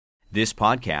This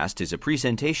podcast is a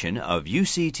presentation of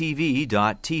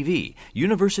UCTV.tv,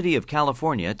 University of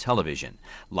California Television.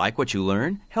 Like what you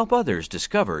learn? Help others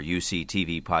discover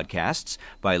UCTV podcasts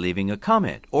by leaving a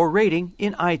comment or rating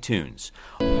in iTunes.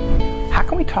 How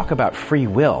can we talk about free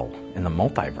will in the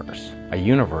multiverse, a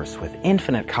universe with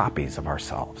infinite copies of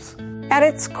ourselves? At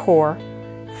its core,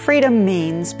 freedom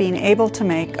means being able to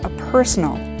make a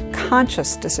personal,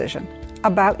 conscious decision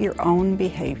about your own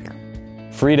behavior.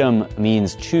 Freedom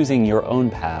means choosing your own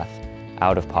path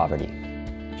out of poverty.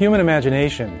 Human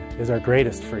imagination is our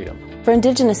greatest freedom. For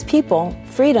Indigenous people,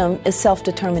 freedom is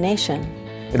self-determination.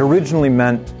 It originally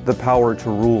meant the power to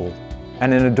rule,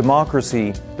 and in a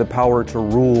democracy, the power to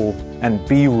rule and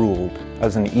be ruled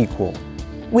as an equal.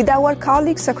 With our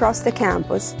colleagues across the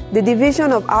campus, the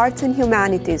Division of Arts and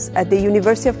Humanities at the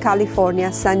University of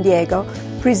California, San Diego,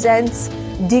 presents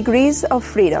Degrees of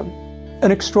Freedom, an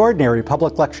extraordinary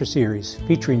public lecture series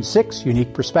featuring 6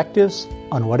 unique perspectives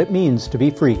on what it means to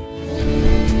be free.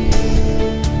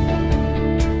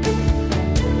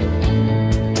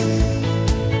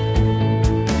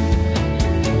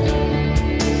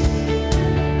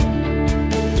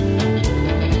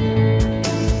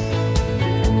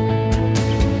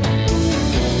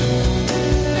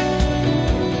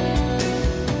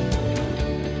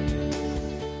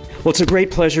 Well, it's a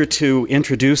great pleasure to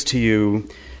introduce to you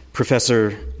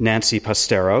Professor Nancy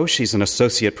Postero. She's an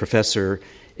associate professor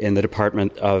in the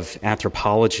Department of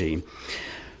Anthropology.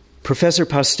 Professor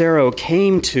Postero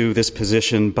came to this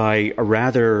position by a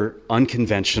rather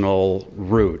unconventional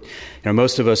route.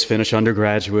 Most of us finish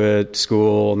undergraduate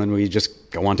school, and then we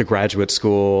just go on to graduate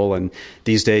school, and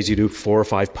these days you do 4 or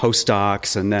 5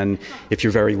 postdocs, and then if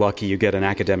you're very lucky, you get an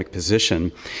academic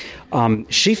position.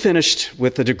 She finished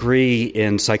with a degree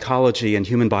in psychology and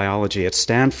human biology at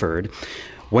Stanford,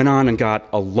 went on and got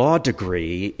a law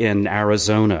degree in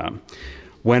Arizona,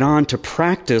 went on to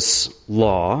practice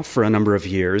law for a number of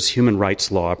years, human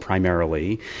rights law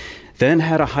primarily, then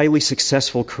had a highly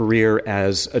successful career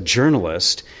as a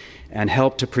journalist and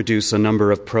helped to produce a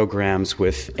number of programs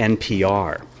with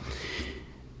NPR.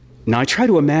 Now, I try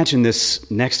to imagine this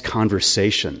next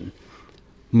conversation.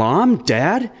 Mom,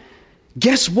 Dad,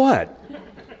 guess what?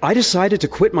 I decided to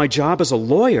quit my job as a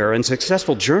lawyer and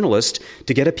successful journalist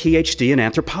to get a PhD in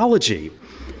anthropology.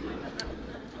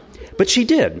 But she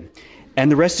did,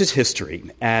 and the rest is history.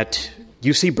 At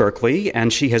UC Berkeley,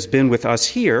 and she has been with us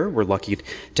here, we're lucky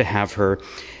to have her,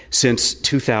 since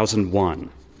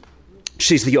 2001.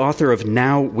 She's the author of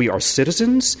Now We Are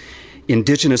Citizens,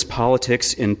 Indigenous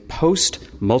Politics in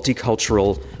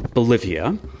Post-Multicultural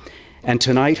Bolivia. And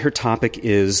tonight her topic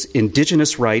is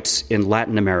Indigenous Rights in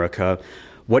Latin America.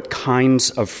 What kinds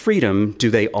of freedom do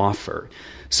they offer?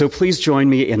 So please join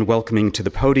me in welcoming to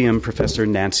the podium Professor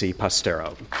Nancy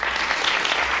Postero.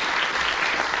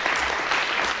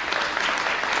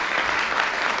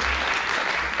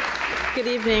 Good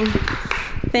evening.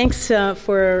 Thanks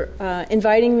for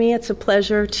inviting me. It's a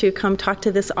pleasure to come talk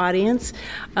to this audience.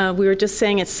 We were just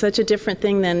saying it's such a different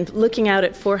thing than looking out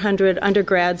at 400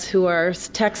 undergrads who are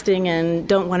texting and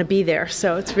don't want to be there.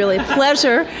 So it's really a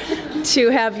pleasure to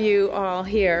have you all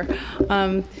here.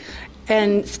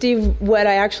 And Steve, what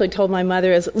I actually told my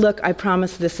mother is, look, I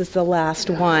promise this is the last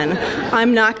one.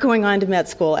 I'm not going on to med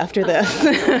school after this.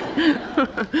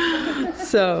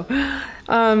 So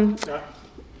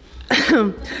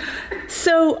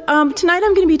tonight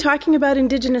I'm going to be talking about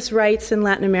Indigenous rights in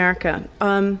Latin America.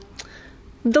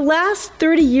 The last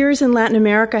 30 years in Latin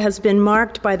America has been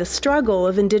marked by the struggle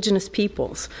of Indigenous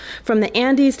peoples. From the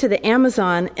Andes to the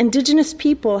Amazon, Indigenous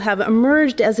people have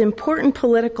emerged as important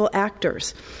political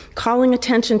actors, calling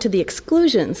attention to the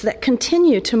exclusions that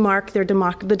continue to mark the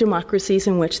democracies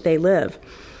in which they live.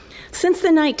 Since the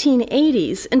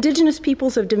 1980s, Indigenous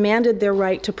peoples have demanded their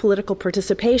right to political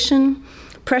participation,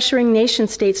 pressuring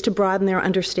nation-states to broaden their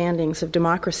understandings of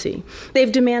democracy.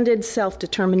 They've demanded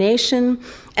self-determination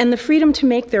and the freedom to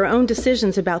make their own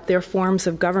decisions about their forms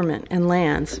of government and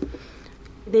lands.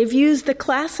 They've used the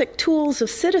classic tools of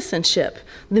citizenship,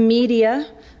 the media,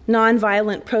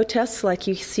 nonviolent protests like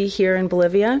you see here in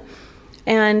Bolivia,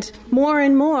 and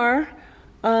more,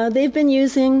 they've been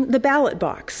using the ballot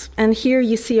box. And here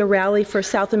you see a rally for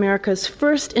South America's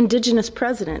first indigenous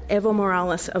president, Evo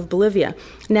Morales of Bolivia,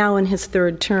 now in his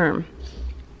 3rd term.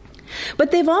 But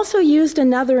they've also used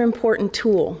another important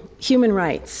tool, human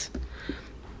rights.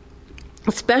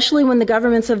 Especially when the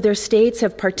governments of their states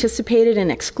have participated in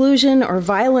exclusion or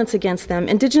violence against them,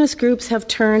 indigenous groups have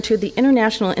turned to the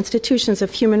international institutions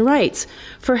of human rights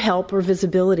for help or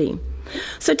visibility.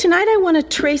 So tonight I want to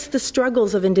trace the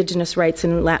struggles of indigenous rights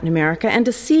in Latin America and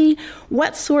to see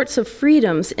what sorts of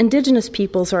freedoms indigenous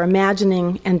peoples are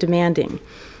imagining and demanding.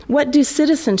 What do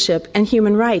citizenship and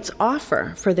human rights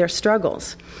offer for their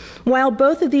struggles? While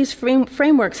both of these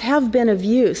frameworks have been of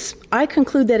use, I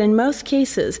conclude that in most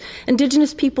cases,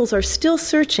 indigenous peoples are still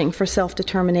searching for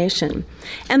self-determination.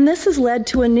 And this has led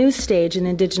to a new stage in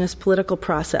indigenous political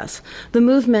process, the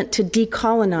movement to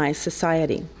decolonize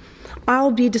society.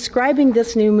 I'll be describing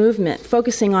this new movement,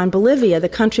 focusing on Bolivia, the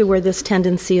country where this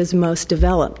tendency is most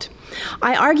developed.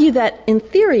 I argue that, in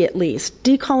theory at least,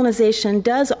 decolonization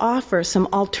does offer some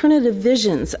alternative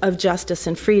visions of justice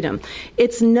and freedom.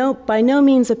 It's by no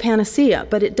means a panacea,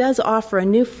 but it does offer a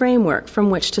new framework from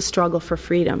which to struggle for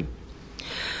freedom.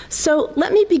 So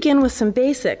let me begin with some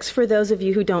basics for those of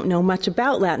you who don't know much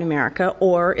about Latin America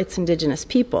or its indigenous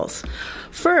peoples.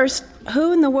 First,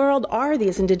 who in the world are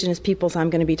these indigenous peoples I'm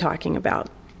going to be talking about?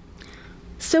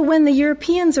 So when the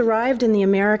Europeans arrived in the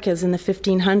Americas in the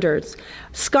 1500s,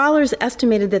 scholars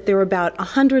estimated that there were about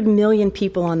 100 million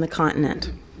people on the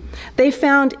continent. They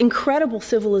found incredible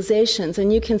civilizations,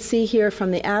 and you can see here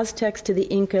from the Aztecs to the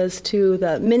Incas to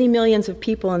the many millions of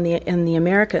people in the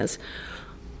Americas.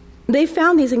 They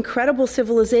found these incredible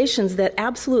civilizations that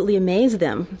absolutely amazed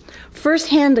them.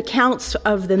 First-hand accounts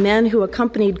of the men who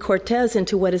accompanied Cortez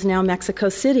into what is now Mexico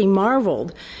City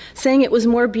marveled, saying it was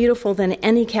more beautiful than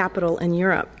any capital in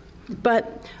Europe.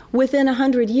 But within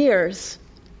 100 years,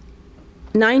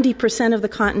 90% of the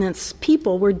continent's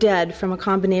people were dead from a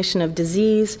combination of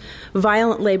disease,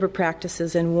 violent labor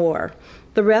practices, and war.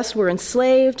 The rest were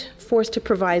enslaved, forced to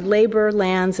provide labor,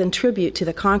 lands, and tribute to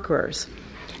the conquerors.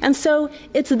 And so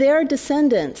it's their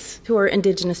descendants who are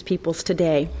indigenous peoples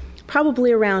today,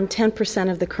 probably around 10%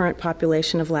 of the current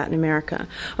population of Latin America.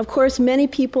 Of course, many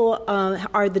people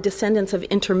are the descendants of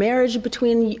intermarriage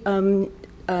between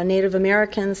Native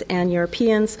Americans and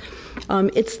Europeans.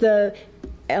 It's the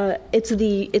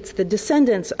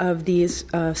descendants of these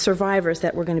survivors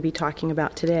that we're going to be talking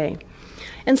about today.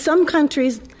 In some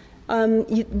countries,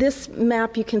 this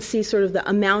map, you can see sort of the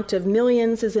amount of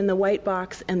millions is in the white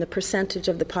box and the percentage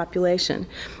of the population.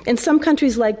 In some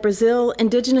countries like Brazil,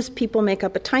 indigenous people make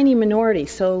up a tiny minority,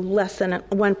 so less than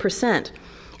 1%.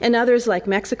 In others like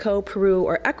Mexico, Peru,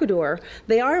 or Ecuador,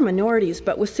 they are minorities,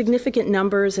 but with significant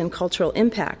numbers and cultural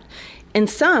impact. In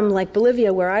some, like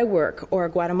Bolivia, where I work, or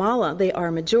Guatemala, they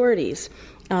are majorities,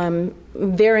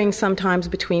 varying sometimes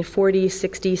between 40,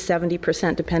 60,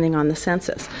 70%, depending on the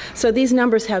census. So these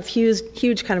numbers have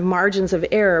huge kind of margins of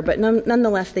error, but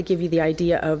nonetheless, they give you the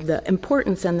idea of the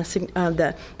importance and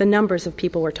the numbers of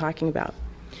people we're talking about.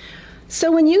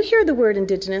 So when you hear the word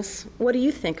indigenous, what do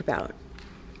you think about?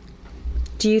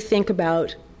 Do you think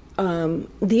about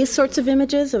these sorts of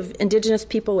images of indigenous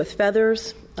people with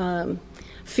feathers,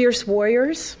 fierce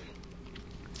warriors?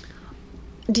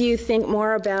 Do you think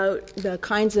more about the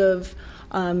kinds of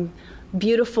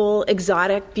beautiful,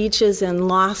 exotic beaches and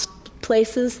lost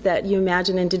places that you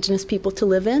imagine indigenous people to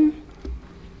live in?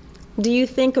 Do you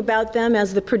think about them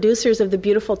as the producers of the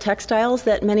beautiful textiles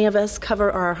that many of us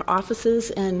cover our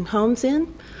offices and homes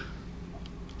in?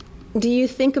 Do you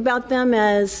think about them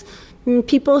as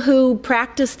people who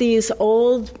practice these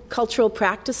old cultural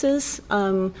practices,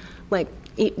 like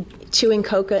chewing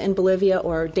coca in Bolivia,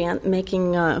 or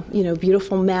making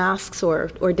beautiful masks,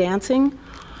 or dancing?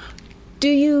 Do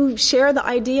you share the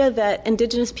idea that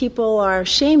indigenous people are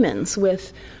shamans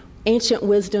with ancient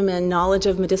wisdom and knowledge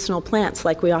of medicinal plants,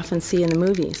 like we often see in the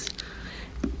movies?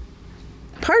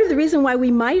 Part of the reason why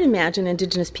we might imagine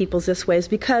indigenous peoples this way is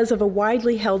because of a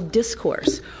widely held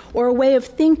discourse, or a way of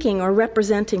thinking or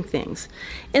representing things.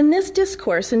 In this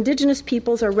discourse, indigenous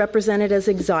peoples are represented as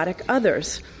exotic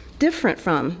others, different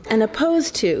from and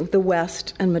opposed to the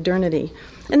West and modernity.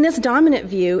 In this dominant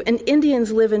view,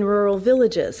 Indians live in rural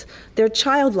villages. They're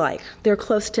childlike, they're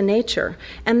close to nature,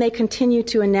 and they continue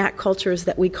to enact cultures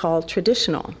that we call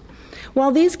traditional.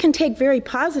 While these can take very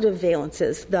positive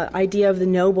valences, the idea of the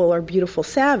noble or beautiful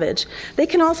savage, they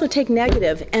can also take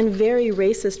negative and very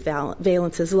racist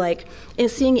valences, like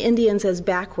seeing Indians as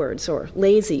backwards or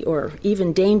lazy or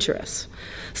even dangerous.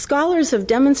 Scholars have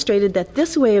demonstrated that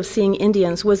this way of seeing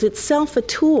Indians was itself a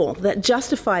tool that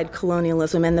justified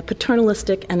colonialism and the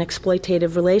paternalistic and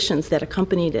exploitative relations that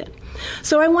accompanied it.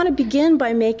 So I want to begin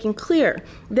by making clear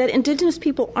that indigenous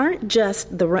people aren't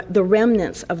just the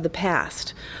remnants of the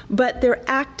past, but they're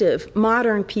active,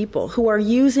 modern people who are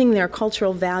using their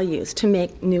cultural values to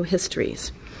make new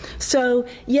histories. So,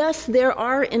 yes, there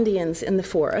are Indians in the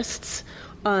forests,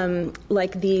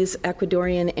 like these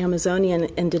Ecuadorian Amazonian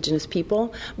indigenous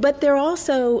people, but there are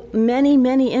also many,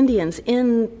 many Indians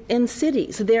in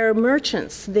cities. They're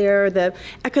merchants. They're the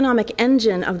economic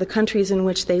engine of the countries in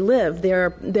which they live.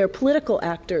 They're political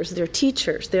actors. They're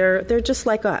teachers. They're just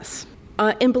like us.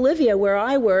 In Bolivia, where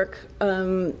I work,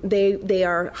 they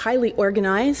are highly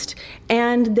organized,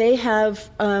 and they have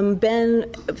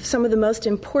been some of the most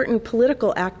important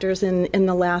political actors in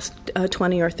the last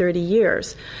 20 or 30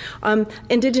 years.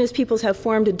 Indigenous peoples have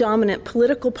formed a dominant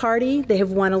political party. They have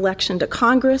won election to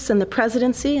Congress and the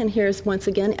presidency, and here's once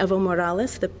again Evo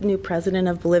Morales, the new president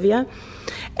of Bolivia.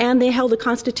 And they held a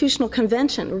constitutional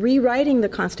convention, rewriting the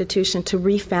Constitution to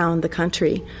refound the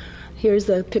country. Here's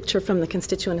a picture from the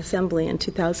Constituent Assembly in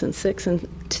 2006 until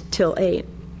 2008.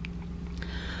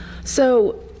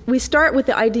 So we start with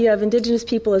the idea of indigenous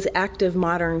people as active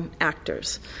modern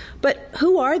actors. But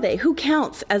who are they? Who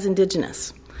counts as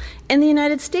indigenous? In the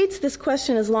United States, this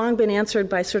question has long been answered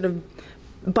by sort of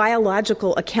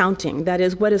biological accounting, that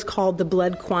is what is called the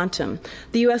blood quantum.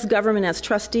 The U.S. government as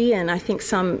trustee, and I think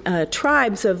some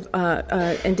tribes of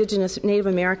indigenous Native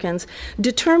Americans,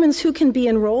 determines who can be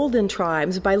enrolled in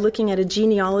tribes by looking at a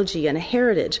genealogy and a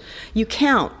heritage. You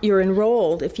count, you're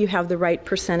enrolled if you have the right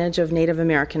percentage of Native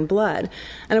American blood.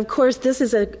 And of course, this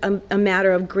is a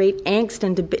matter of great angst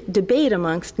and debate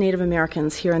amongst Native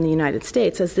Americans here in the United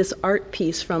States, as this art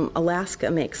piece from Alaska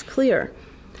makes clear.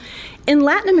 In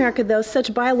Latin America, though,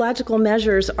 such biological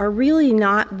measures are really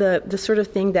not the sort of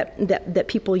thing that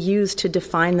people use to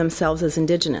define themselves as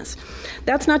indigenous.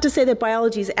 That's not to say that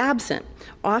biology is absent.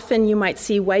 Often you might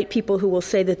see white people who will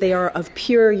say that they are of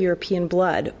pure European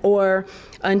blood, or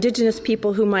indigenous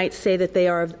people who might say that they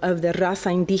are of the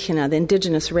raza indígena, the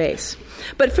indigenous race.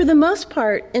 But for the most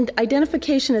part,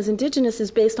 identification as indigenous is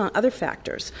based on other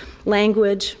factors: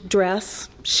 language, dress,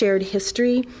 shared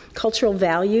history, cultural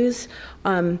values,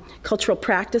 cultural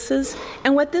practices.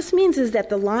 And what this means is that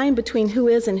the line between who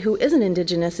is and who isn't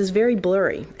indigenous is very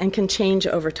blurry and can change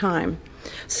over time.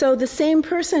 So the same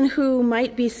person who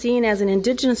might be seen as an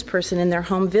indigenous person in their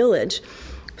home village,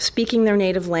 speaking their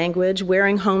native language,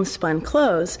 wearing homespun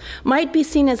clothes, might be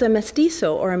seen as a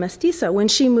mestizo or a mestiza when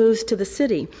she moves to the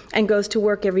city and goes to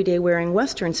work every day wearing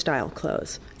Western-style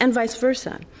clothes, and vice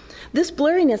versa. This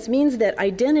blurriness means that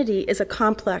identity is a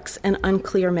complex and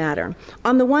unclear matter.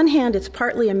 On the one hand, it's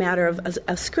partly a matter of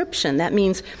ascription. That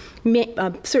means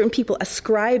certain people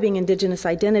ascribing indigenous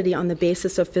identity on the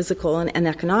basis of physical and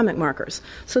economic markers.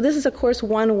 So this is, of course,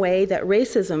 one way that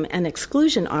racism and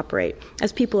exclusion operate,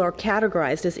 as people are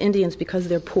categorized as Indians because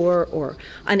they're poor or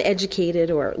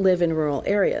uneducated or live in rural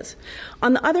areas.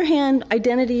 On the other hand,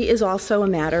 identity is also a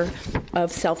matter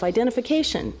of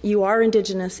self-identification. You are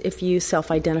indigenous if you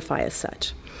self-identify as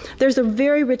such. There's a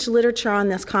very rich literature on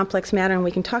this complex matter, and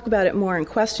we can talk about it more in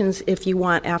questions if you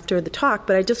want after the talk,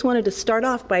 but I just wanted to start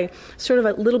off by sort of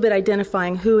a little bit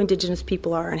identifying who indigenous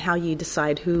people are and how you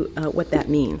decide what that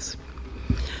means.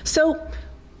 So,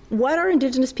 what are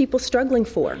indigenous people struggling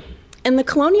for? In the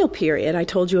colonial period I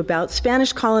told you about,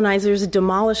 Spanish colonizers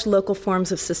demolished local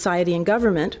forms of society and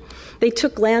government. They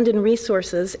took land and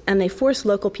resources, and they forced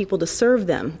local people to serve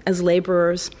them as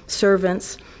laborers,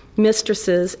 servants,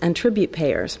 mistresses, and tribute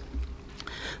payers.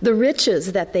 The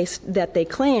riches that they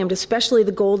claimed, especially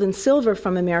the gold and silver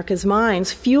from America's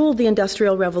mines, fueled the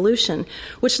Industrial Revolution,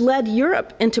 which led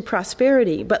Europe into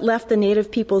prosperity, but left the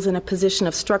native peoples in a position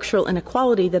of structural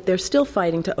inequality that they're still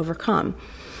fighting to overcome.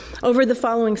 Over the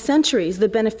following centuries, the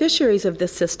beneficiaries of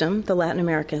this system, the Latin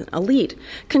American elite,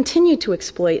 continued to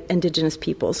exploit indigenous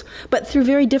peoples, but through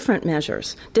very different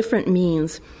measures, different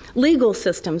means. Legal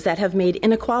systems that have made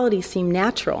inequality seem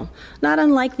natural, not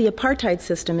unlike the apartheid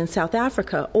system in South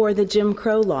Africa or the Jim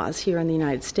Crow laws here in the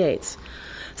United States.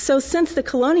 So since the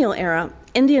colonial era,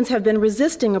 Indians have been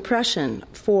resisting oppression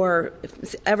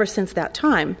ever since that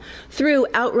time through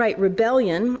outright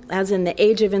rebellion, as in the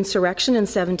Age of Insurrection in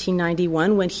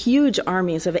 1791, when huge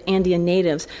armies of Andean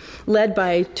natives, led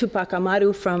by Tupac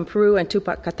Amaru from Peru and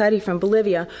Tupac Katari from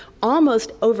Bolivia,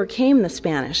 almost overcame the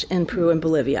Spanish in Peru and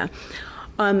Bolivia.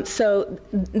 So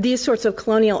these sorts of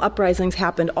colonial uprisings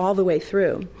happened all the way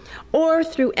through, or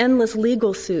through endless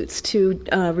legal suits to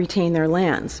retain their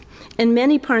lands. In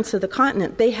many parts of the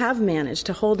continent, they have managed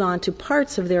to hold on to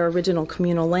parts of their original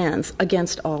communal lands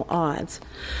against all odds.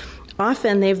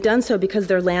 Often they've done so because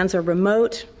their lands are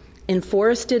remote, in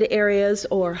forested areas,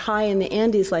 or high in the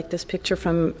Andes, like this picture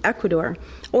from Ecuador,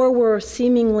 or were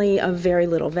seemingly of very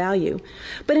little value.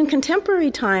 But in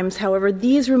contemporary times, however,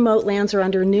 these remote lands are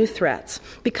under new threats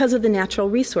because of the natural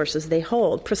resources they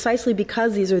hold, precisely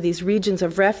because these are these regions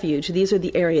of refuge. These are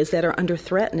the areas that are under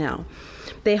threat now.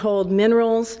 They hold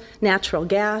minerals, natural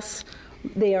gas,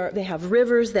 They have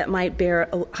rivers that might bear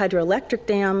hydroelectric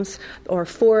dams or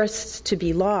forests to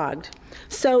be logged.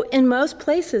 So in most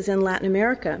places in Latin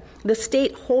America, the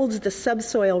state holds the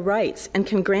subsoil rights and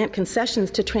can grant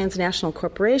concessions to transnational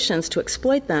corporations to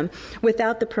exploit them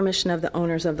without the permission of the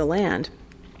owners of the land.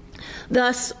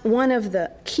 Thus, one of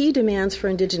the key demands for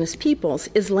indigenous peoples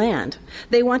is land.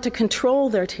 They want to control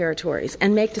their territories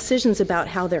and make decisions about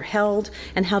how they're held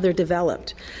and how they're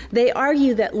developed. They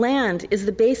argue that land is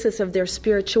the basis of their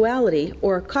spirituality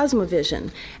or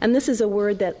cosmovision, and this is a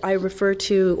word that I refer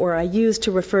to, or I use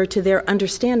to refer to their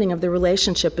understanding of the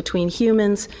relationship between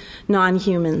humans,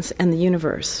 non-humans, and the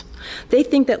universe. They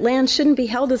think that land shouldn't be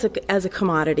held as a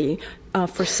commodity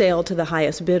for sale to the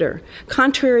highest bidder.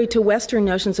 Contrary to Western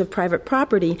notions of private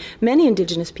property, many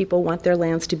indigenous people want their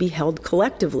lands to be held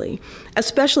collectively,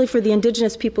 especially for the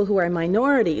indigenous people who are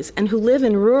minorities and who live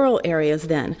in rural areas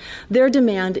then. Their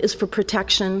demand is for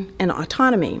protection and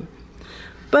autonomy.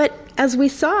 But as we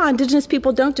saw, indigenous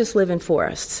people don't just live in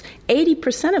forests.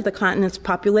 80% of the continent's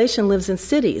population lives in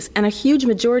cities, and a huge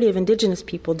majority of indigenous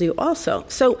people do also.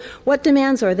 So what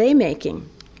demands are they making?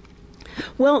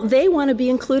 Well, they want to be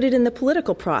included in the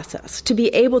political process, to be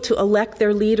able to elect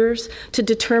their leaders, to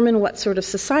determine what sort of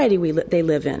society they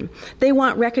live in. They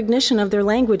want recognition of their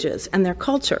languages and their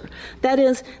culture. That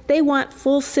is, they want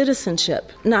full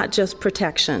citizenship, not just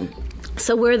protection.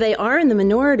 So where they are in the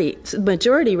majority,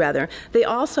 they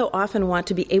also often want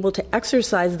to be able to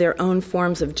exercise their own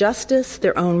forms of justice,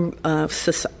 their own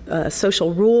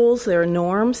social rules, their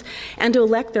norms, and to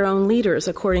elect their own leaders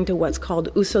according to what's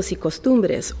called usos y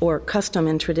costumbres, or custom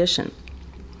and tradition.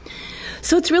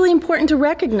 So it's really important to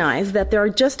recognize that there are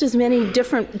just as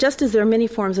there are many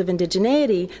forms of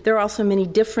indigeneity, there are also many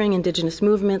differing indigenous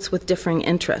movements with differing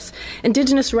interests.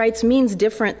 Indigenous rights means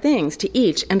different things to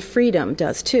each, and freedom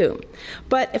does too.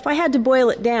 But if I had to boil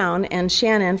it down, and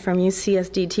Shannon from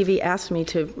UCSD TV asked me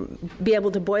to be able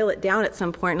to boil it down at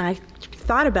some point, and I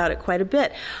thought about it quite a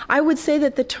bit, I would say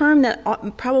that the term that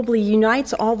probably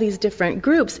unites all these different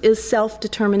groups is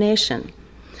self-determination.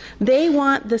 They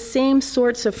want the same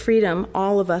sorts of freedom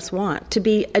all of us want, to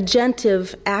be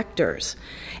agentive actors.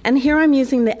 And here I'm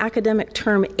using the academic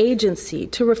term agency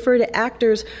to refer to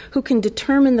actors who can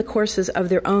determine the courses of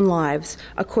their own lives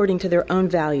according to their own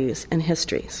values and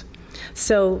histories.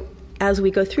 So as we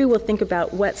go through, we'll think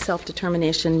about what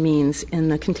self-determination means in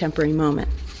the contemporary moment.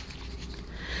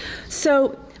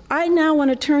 So I now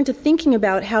want to turn to thinking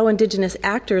about how indigenous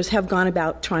actors have gone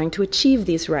about trying to achieve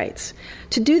these rights.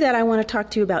 To do that, I want to talk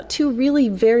to you about two really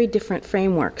very different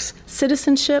frameworks: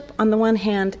 citizenship on the one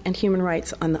hand and human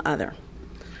rights on the other.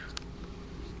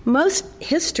 Most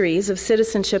histories of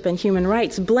citizenship and human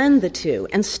rights blend the two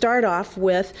and start off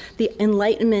with the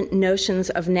Enlightenment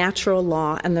notions of natural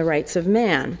law and the rights of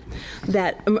man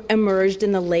that emerged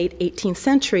in the late 18th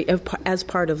century as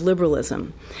part of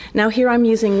liberalism. Now here I'm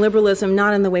using liberalism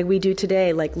not in the way we do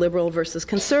today, like liberal versus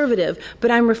conservative,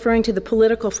 but I'm referring to the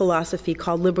political philosophy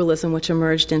called liberalism, which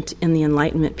emerged in the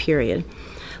Enlightenment period.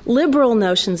 Liberal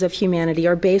notions of humanity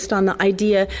are based on the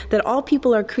idea that all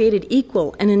people are created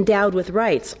equal and endowed with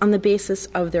rights on the basis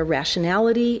of their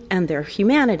rationality and their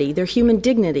humanity, their human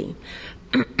dignity.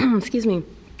 Excuse me.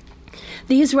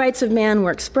 These rights of man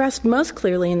were expressed most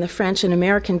clearly in the French and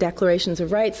American Declarations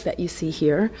of Rights that you see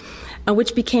here,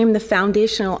 which became the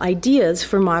foundational ideas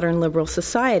for modern liberal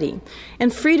society.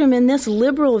 And freedom in this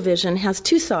liberal vision has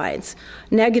two sides: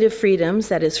 negative freedoms,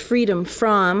 that is, freedom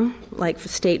from, like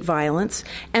state violence,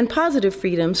 and positive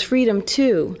freedoms, freedom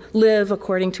to live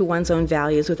according to one's own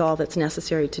values with all that's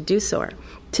necessary to do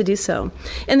so.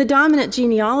 In the dominant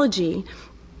genealogy,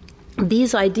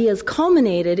 these ideas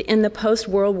culminated in the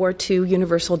post-World War II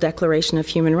Universal Declaration of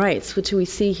Human Rights, which we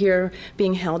see here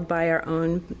being held by our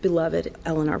own beloved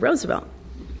Eleanor Roosevelt.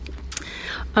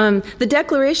 The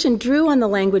Declaration drew on the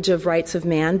language of rights of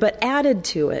man, but added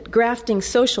to it, grafting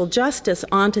social justice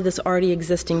onto this already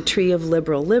existing tree of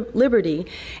liberal liberty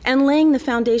and laying the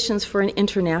foundations for an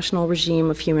international regime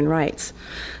of human rights.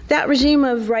 That regime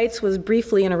of rights was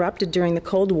briefly interrupted during the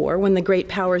Cold War, when the great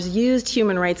powers used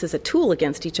human rights as a tool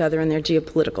against each other in their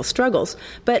geopolitical struggles,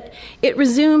 but it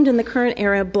resumed in the current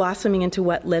era, blossoming into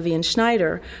what Levy and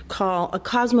Schneider call a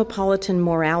cosmopolitan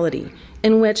morality,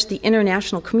 in which the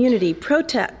international community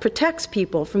protects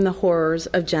people from the horrors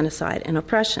of genocide and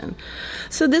oppression.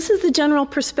 So this is the general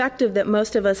perspective that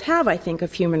most of us have, I think,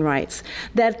 of human rights,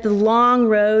 that the long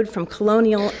road from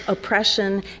colonial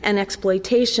oppression and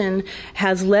exploitation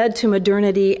has led to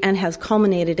modernity and has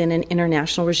culminated in an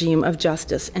international regime of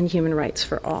justice and human rights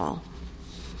for all.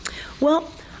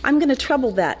 Well, I'm going to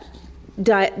trouble that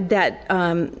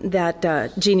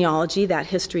genealogy, that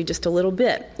history, just a little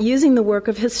bit, using the work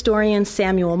of historian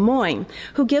Samuel Moyn,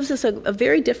 who gives us a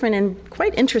very different and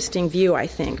quite interesting view, I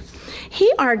think.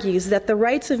 He argues that the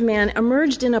rights of man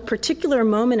emerged in a particular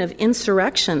moment of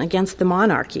insurrection against the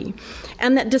monarchy,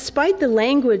 and that despite the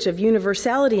language of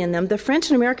universality in them, the French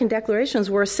and American declarations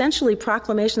were essentially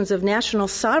proclamations of national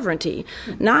sovereignty,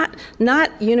 not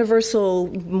universal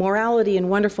morality and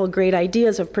wonderful great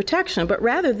ideas of protection, but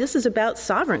rather this is about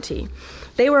sovereignty.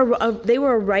 They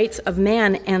were rights of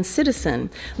man and citizen.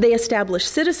 They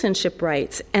established citizenship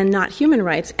rights and not human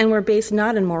rights, and were based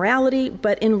not in morality,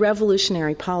 but in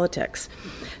revolutionary politics.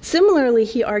 Similarly,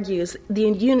 he argues, the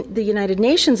United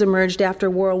Nations emerged after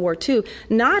World War II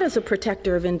not as a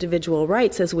protector of individual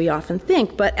rights, as we often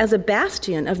think, but as a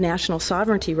bastion of national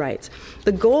sovereignty rights.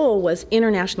 The goal was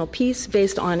international peace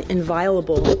based on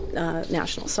inviolable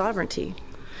national sovereignty.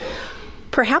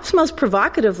 Perhaps most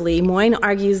provocatively, Moyn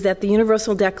argues that the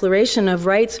Universal Declaration of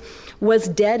Rights was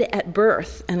dead at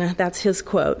birth, and that's his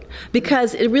quote,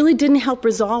 because it really didn't help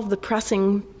resolve the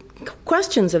pressing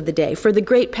questions of the day. For the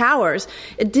great powers,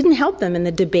 it didn't help them in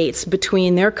the debates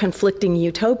between their conflicting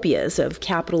utopias of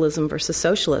capitalism versus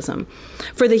socialism.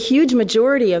 For the huge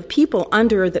majority of people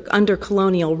under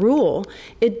colonial rule,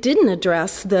 it didn't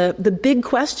address the big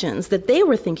questions that they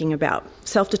were thinking about,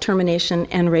 self-determination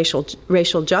and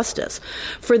racial justice.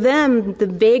 For them, the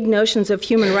vague notions of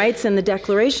human rights in the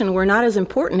Declaration were not as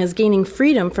important as gaining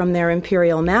freedom from their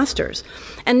imperial masters.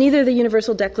 And neither the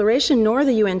Universal Declaration nor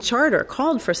the UN Charter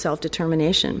called for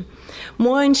self-determination.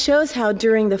 Moyn shows how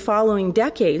during the following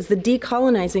decades, the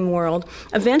decolonizing world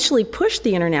eventually pushed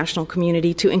the international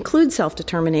community to include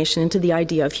self-determination into the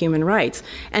idea of human rights.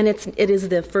 And it is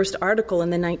the first article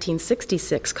in the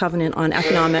 1966 Covenant on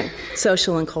Economic,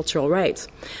 Social, and Cultural Rights.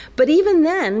 But even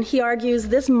then, he argues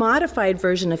this modified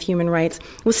version of human rights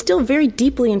was still very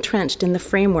deeply entrenched in the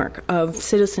framework of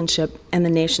citizenship and the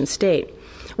nation state.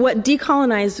 What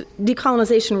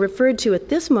decolonization referred to at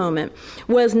this moment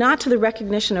was not to the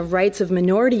recognition of rights of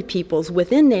minority peoples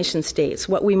within nation states,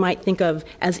 what we might think of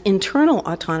as internal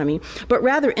autonomy, but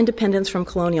rather independence from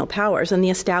colonial powers and the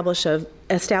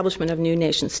establishment of new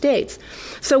nation states.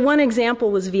 So one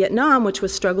example was Vietnam, which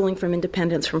was struggling from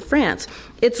independence from France.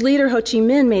 Its leader, Ho Chi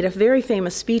Minh, made a very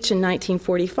famous speech in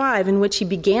 1945 in which he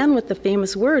began with the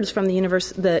famous words from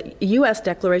the U.S.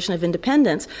 Declaration of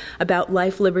Independence about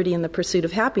life, liberty, and the pursuit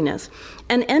of happiness,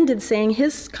 and ended saying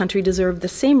his country deserved the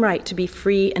same right to be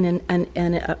free and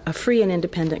a free and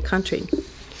independent country.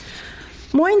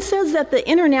 Moyn says that the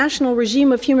international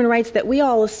regime of human rights that we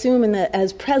all assume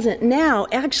as present now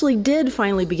actually did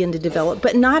finally begin to develop,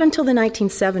 but not until the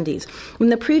 1970s, when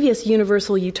the previous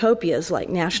universal utopias like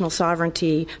national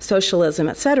sovereignty, socialism,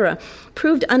 etc.,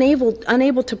 proved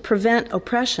unable to prevent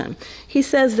oppression. He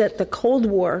says that the Cold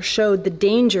War showed the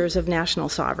dangers of national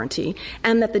sovereignty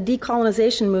and that the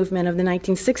decolonization movement of the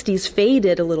 1960s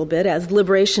faded a little bit as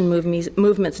liberation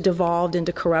movements devolved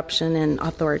into corruption and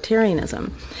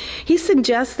authoritarianism. He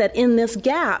suggests that in this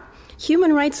gap,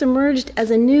 human rights emerged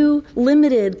as a new,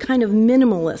 limited, kind of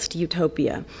minimalist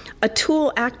utopia, a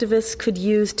tool activists could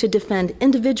use to defend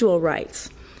individual rights.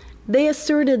 They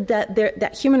asserted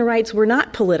that human rights were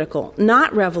not political,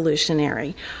 not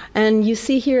revolutionary. And you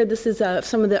see here, this is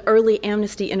some of the early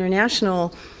Amnesty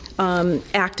International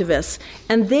activists.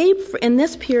 And in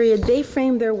this period, they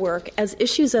framed their work as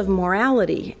issues of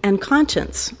morality and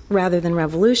conscience rather than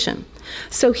revolution.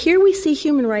 So here we see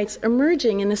human rights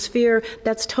emerging in a sphere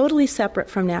that's totally separate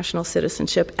from national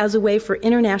citizenship as a way for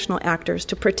international actors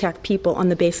to protect people on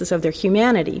the basis of their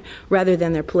humanity rather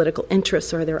than their political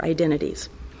interests or their identities.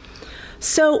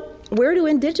 So where do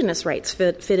indigenous rights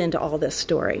fit into all this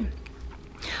story?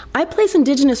 I place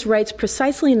indigenous rights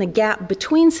precisely in the gap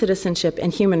between citizenship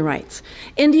and human rights.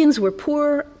 Indians were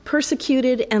poor,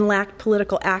 persecuted, and lacked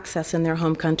political access in their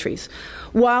home countries.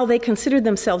 While they considered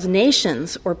themselves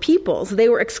nations or peoples, they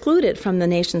were excluded from the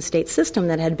nation-state system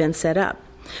that had been set up.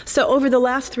 So over the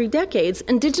last 3 decades,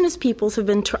 indigenous peoples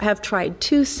have tried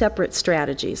 2 separate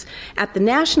strategies. At the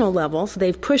national levels,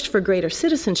 they've pushed for greater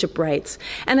citizenship rights,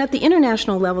 and at the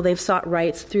international level, they've sought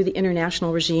rights through the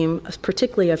international regime,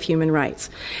 particularly of human rights.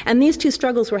 And these 2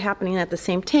 struggles were happening at the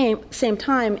same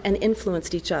time and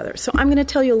influenced each other. So I'm going to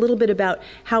tell you a little bit about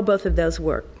how both of those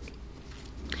work.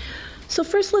 So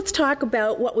first, let's talk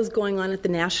about what was going on at the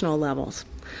national levels.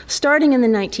 Starting in the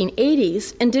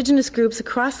 1980s, indigenous groups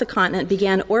across the continent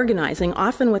began organizing,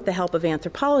 often with the help of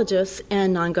anthropologists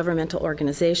and non-governmental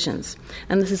organizations.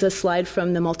 And this is a slide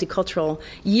from the multicultural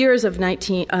years of the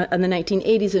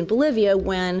 1980s in Bolivia,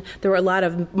 when there were a lot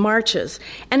of marches.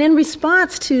 And in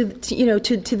response to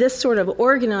this sort of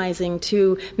organizing,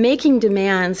 to making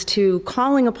demands, to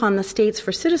calling upon the states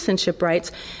for citizenship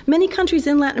rights, many countries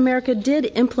in Latin America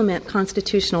did implement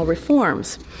constitutional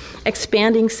reforms,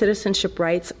 expanding citizenship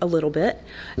rights a little bit,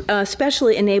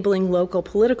 especially enabling local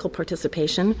political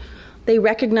participation. They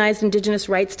recognized indigenous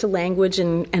rights to language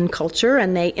and culture,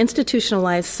 and they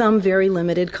institutionalized some very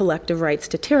limited collective rights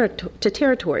to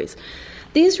territories.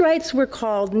 These rights were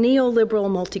called neoliberal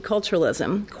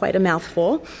multiculturalism, quite a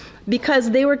mouthful,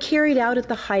 because they were carried out at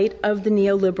the height of the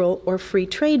neoliberal or free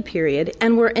trade period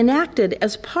and were enacted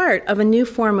as part of a new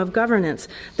form of governance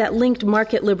that linked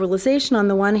market liberalization on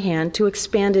the one hand to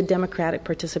expanded democratic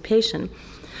participation.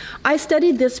 I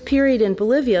studied this period in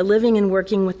Bolivia, living and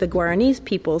working with the Guarani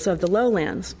peoples of the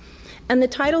lowlands. And the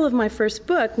title of my first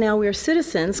book, Now We're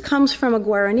Citizens, comes from a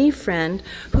Guarani friend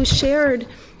who shared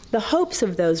the hopes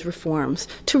of those reforms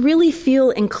to really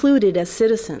feel included as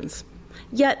citizens.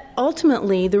 Yet,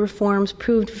 ultimately, the reforms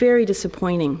proved very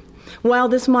disappointing. While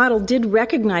this model did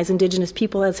recognize indigenous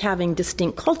people as having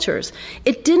distinct cultures,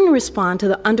 it didn't respond to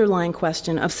the underlying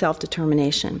question of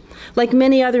self-determination. Like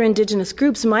many other indigenous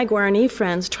groups, my Guarani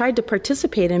friends tried to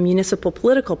participate in municipal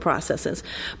political processes,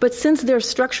 but since their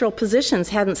structural positions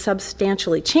hadn't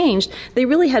substantially changed, they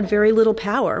really had very little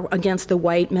power against the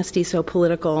white mestizo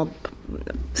political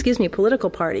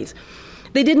parties.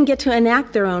 They didn't get to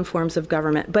enact their own forms of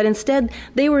government, but instead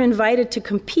they were invited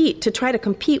to try to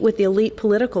compete with the elite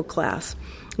political class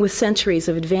with centuries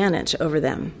of advantage over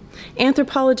them.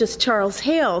 Anthropologist Charles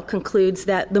Hale concludes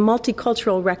that the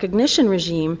multicultural recognition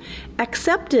regime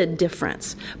accepted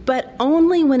difference, but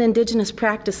only when indigenous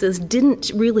practices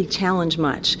didn't really challenge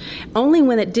much, only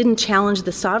when it didn't challenge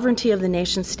the sovereignty of the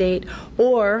nation state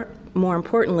or, more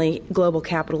importantly, global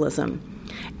capitalism.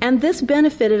 And this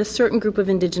benefited a certain group of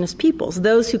indigenous peoples,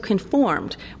 those who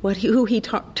conformed, who he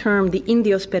termed the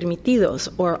indios permitidos,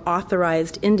 or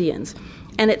authorized Indians.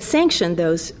 And it sanctioned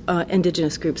those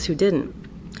indigenous groups who didn't.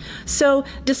 So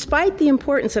despite the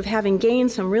importance of having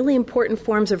gained some really important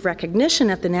forms of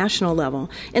recognition at the national level,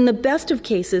 in the best of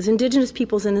cases, indigenous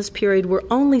peoples in this period were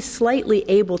only slightly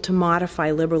able to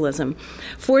modify liberalism,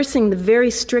 forcing the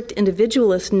very strict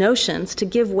individualist notions to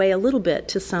give way a little bit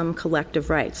to some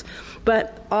collective rights,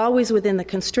 but always within the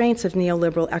constraints of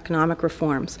neoliberal economic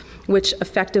reforms, which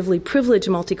effectively privilege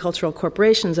multicultural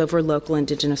corporations over local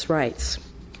indigenous rights.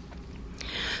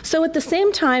 So at the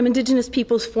same time, indigenous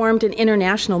peoples formed an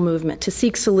international movement to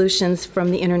seek solutions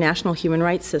from the international human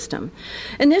rights system.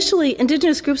 Initially,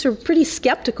 indigenous groups were pretty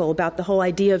skeptical about the whole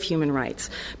idea of human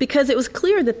rights because it was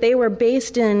clear that they were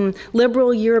based in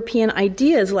liberal European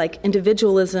ideas like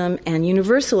individualism and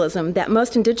universalism that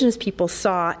most indigenous people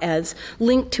saw as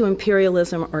linked to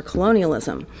imperialism or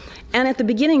colonialism. And at the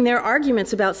beginning, their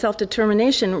arguments about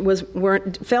self-determination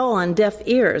fell on deaf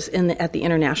ears at the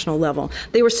international level.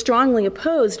 They were strongly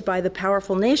opposed by the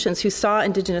powerful nations who saw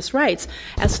indigenous rights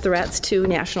as threats to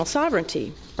national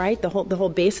sovereignty, right? The whole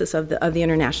basis of the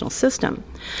international system.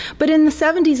 But in the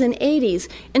 70s and 80s,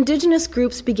 indigenous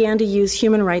groups began to use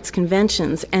human rights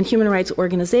conventions and human rights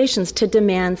organizations to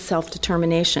demand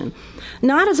self-determination,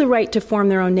 not as a right to form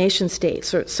their own nation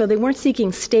states. So they weren't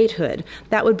seeking statehood.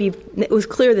 It was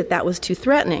clear that was too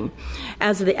threatening,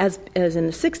 as in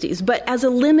the 60s, but as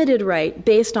a limited right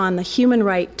based on the human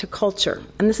right to culture.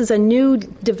 And this is a new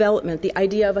development, the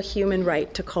idea of a human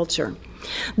right to culture.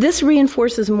 This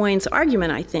reinforces Moyne's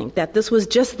argument, I think, that this was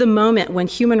just the moment when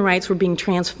human rights were being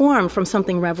transformed from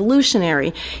something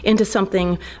revolutionary into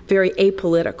something very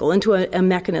apolitical, into a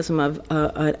mechanism of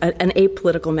an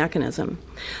apolitical mechanism.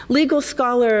 Legal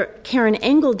scholar Karen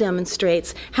Engel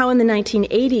demonstrates how in the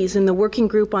 1980s in the Working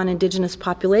Group on Indigenous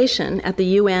Population at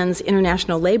the UN's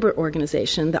International Labor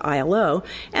Organization, the ILO,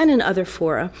 and in other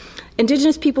fora,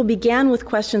 indigenous people began with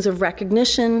questions of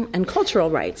recognition and cultural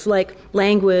rights like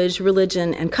language, religion,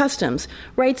 and customs,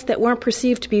 rights that weren't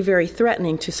perceived to be very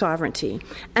threatening to sovereignty.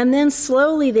 And then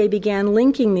slowly they began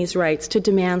linking these rights to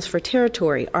demands for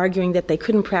territory, arguing that they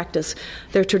couldn't practice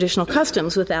their traditional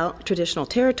customs without traditional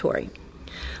territory.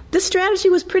 This strategy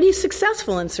was pretty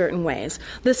successful in certain ways.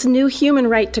 This new human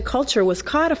right to culture was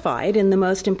codified in the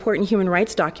most important human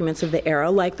rights documents of the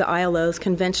era, like the ILO's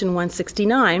Convention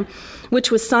 169, which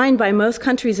was signed by most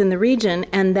countries in the region,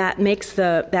 and that makes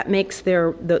the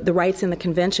rights in the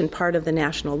convention part of the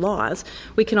national laws.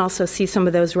 We can also see some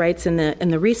of those rights in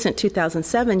the recent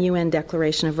 2007 UN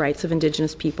Declaration of Rights of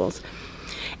Indigenous Peoples.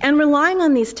 And relying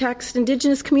on these texts,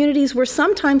 indigenous communities were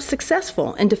sometimes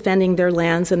successful in defending their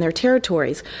lands and their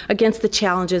territories against the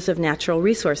challenges of natural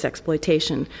resource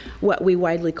exploitation, what we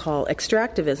widely call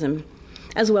extractivism,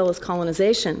 as well as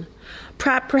colonization.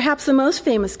 Perhaps the most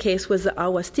famous case was the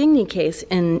Awastigny case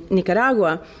in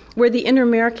Nicaragua, where the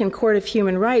Inter-American Court of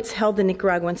Human Rights held the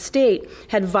Nicaraguan state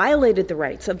had violated the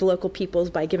rights of the local peoples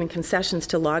by giving concessions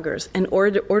to loggers and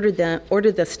ordered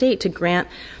the state to grant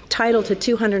title to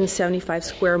 275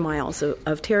 square miles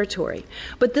of territory.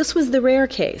 But this was the rare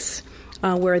case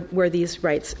where these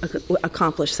rights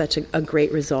accomplished such a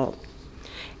great result.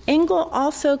 Engel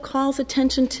also calls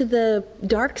attention to the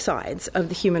dark sides of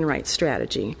the human rights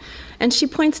strategy, and she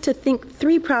points to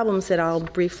three problems that I'll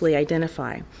briefly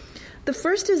identify. The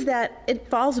first is that it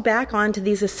falls back onto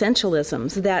these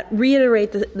essentialisms that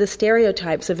reiterate the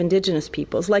stereotypes of indigenous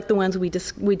peoples, like the ones we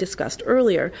discussed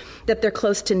earlier, that they're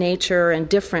close to nature and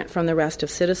different from the rest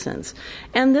of citizens.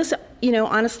 And this,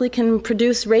 honestly can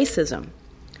produce racism.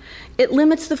 It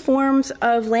limits the forms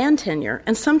of land tenure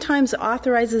and sometimes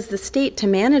authorizes the state to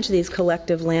manage these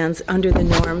collective lands under the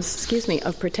norms,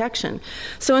 of protection.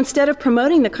 So instead of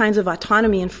promoting the kinds of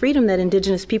autonomy and freedom that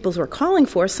indigenous peoples were calling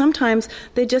for, sometimes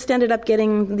they just ended up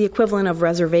getting the equivalent of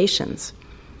reservations.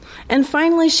 And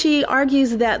finally, she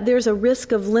argues that there's a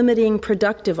risk of limiting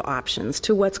productive options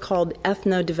to what's called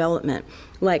ethno-development,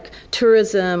 like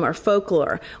tourism or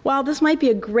folklore. While this might be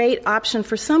a great option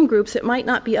for some groups, it might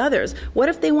not be others. What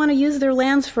if they want to use their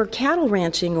lands for cattle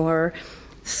ranching or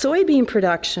soybean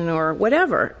production or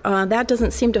whatever? That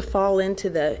doesn't seem to fall into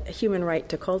the human right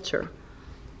to culture.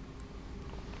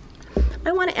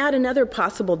 I want to add another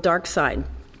possible dark side.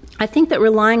 I think that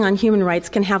relying on human rights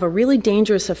can have a really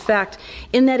dangerous effect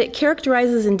in that it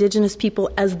characterizes indigenous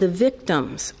people as the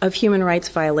victims of human rights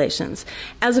violations,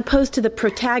 as opposed to the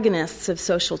protagonists of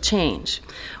social change,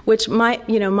 which my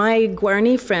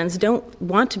Guarani friends don't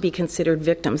want to be considered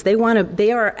victims. They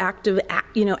are active,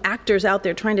 actors out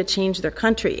there trying to change their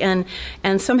country, and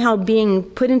somehow being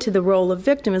put into the role of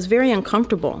victim is very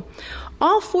uncomfortable.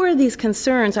 All four of these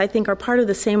concerns, I think, are part of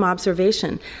the same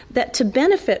observation, that to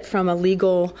benefit from a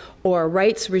legal or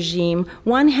rights regime,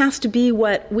 one has to be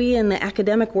what we in the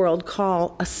academic world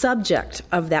call a subject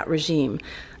of that regime.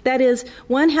 That is,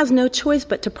 one has no choice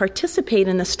but to participate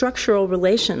in the structural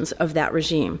relations of that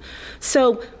regime.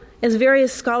 So, as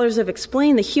various scholars have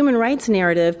explained, the human rights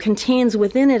narrative contains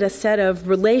within it a set of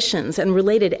relations and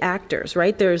related actors,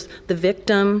 right? There's the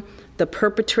victim, the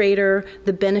perpetrator,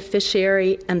 the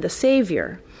beneficiary, and the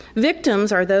savior.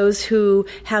 Victims are those who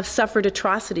have suffered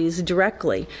atrocities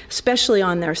directly, especially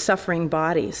on their suffering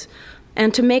bodies.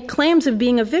 And to make claims of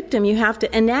being a victim, you have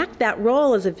to enact that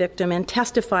role as a victim and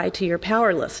testify to your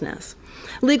powerlessness.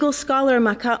 Legal scholar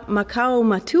Makao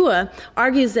Matua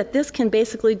argues that this can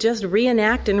basically just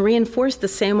reenact and reinforce the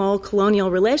same old colonial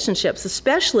relationships,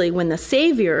 especially when the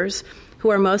saviors, who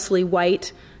are mostly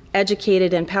white,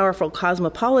 educated and powerful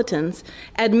cosmopolitans,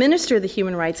 administer the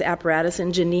human rights apparatus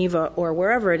in Geneva or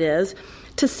wherever it is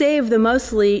to save the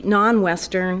mostly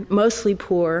non-Western, mostly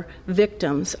poor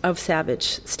victims of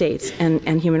savage states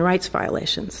and human rights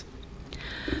violations.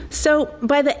 So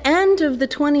by the end of the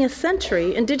 20th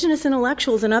century, indigenous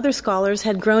intellectuals and other scholars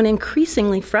had grown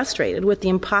increasingly frustrated with the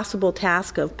impossible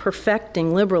task of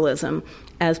perfecting liberalism,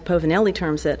 as Povinelli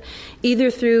terms it,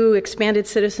 either through expanded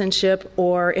citizenship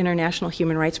or international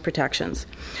human rights protections.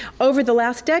 Over the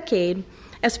last decade,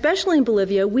 especially in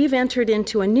Bolivia, we've entered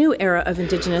into a new era of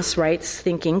indigenous rights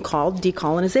thinking called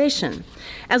decolonization.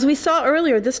 As we saw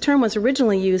earlier, this term was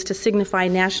originally used to signify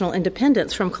national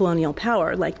independence from colonial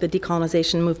power, like the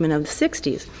decolonization movement of the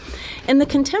 60s. In the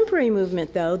contemporary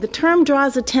movement, though, the term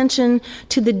draws attention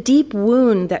to the deep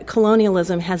wound that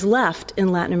colonialism has left in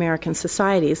Latin American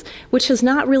societies, which has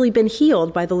not really been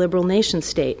healed by the liberal nation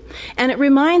state. And it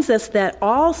reminds us that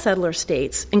all settler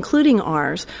states, including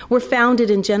ours, were founded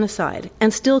in genocide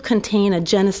and still contain a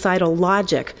genocidal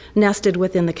logic nested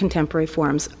within the contemporary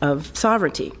forms of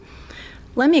sovereignty.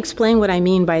 Let me explain what I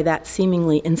mean by that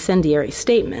seemingly incendiary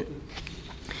statement.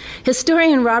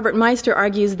 Historian Robert Meister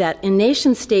argues that in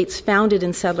nation-states founded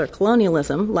in settler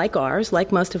colonialism, like ours,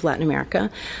 like most of Latin America,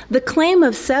 the claim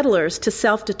of settlers to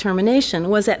self-determination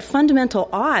was at fundamental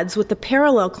odds with the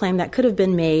parallel claim that could have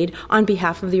been made on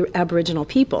behalf of the Aboriginal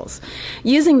peoples.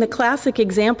 Using the classic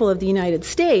example of the United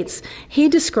States, he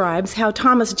describes how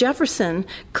Thomas Jefferson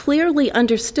clearly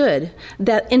understood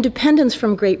that independence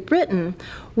from Great Britain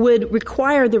would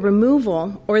require the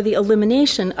removal or the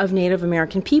elimination of Native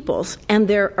American peoples and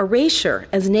their erasure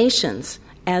as nations,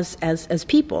 as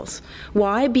peoples.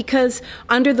 Why? Because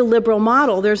under the liberal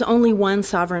model, there's only one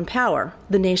sovereign power,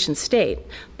 the nation state.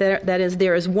 That is,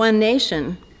 there is one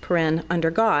nation paren, under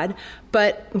God,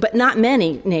 but not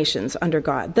many nations under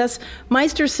God. Thus,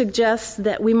 Meister suggests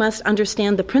that we must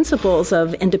understand the principles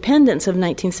of independence of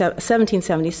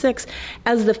 1776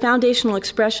 as the foundational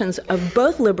expressions of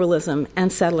both liberalism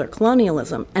and settler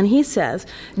colonialism. And he says,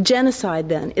 genocide,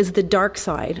 then, is the dark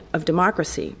side of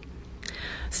democracy.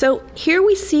 So here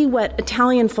we see what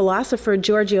Italian philosopher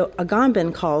Giorgio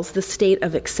Agamben calls the state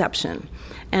of exception.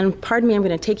 And pardon me, I'm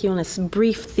going to take you on a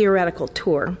brief theoretical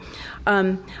tour.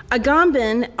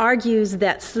 Agamben argues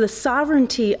that the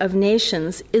sovereignty of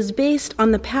nations is based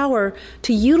on the power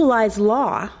to utilize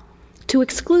law to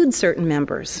exclude certain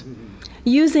members,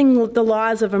 using the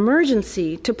laws of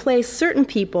emergency to place certain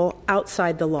people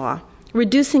outside the law,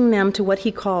 reducing them to what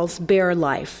he calls bare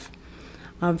life,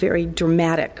 a very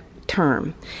dramatic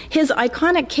term. His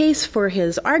iconic case for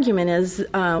his argument is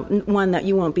one that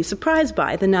you won't be surprised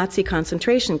by, the Nazi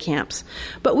concentration camps.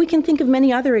 But we can think of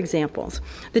many other examples.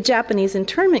 The Japanese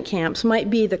internment camps might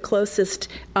be the closest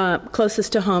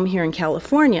to home here in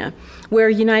California, where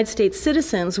United States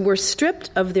citizens were stripped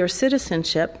of their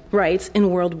citizenship rights in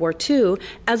World War II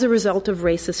as a result of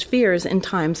racist fears in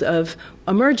times of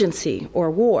emergency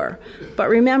or war. But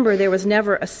remember, there was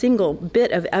never a single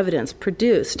bit of evidence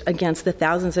produced against the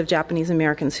thousands of Japanese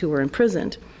Americans who were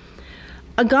imprisoned.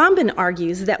 Agamben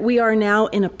argues that we are now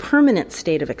in a permanent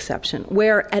state of exception,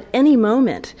 where at any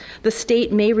moment the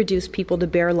state may reduce people to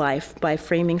bare life by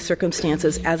framing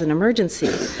circumstances as an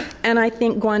emergency. And I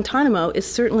think Guantanamo is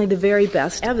certainly the very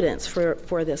best evidence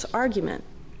for this argument.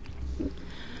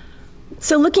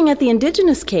 So looking at the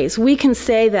Indigenous case, we can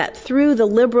say that through the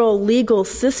liberal legal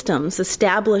systems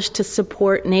established to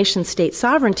support nation-state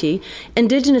sovereignty,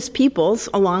 Indigenous peoples,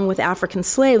 along with African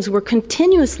slaves, were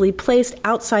continuously placed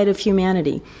outside of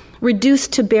humanity,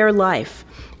 reduced to bare life,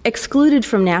 excluded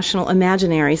from national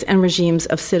imaginaries and regimes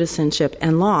of citizenship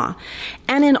and law.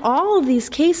 And in all of these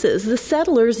cases, the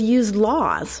settlers used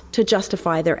laws to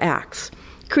justify their acts,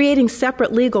 creating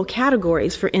separate legal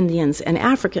categories for Indians and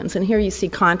Africans. And here you see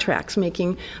contracts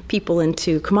making people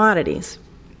into commodities.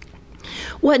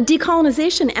 What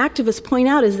decolonization activists point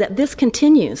out is that this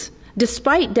continues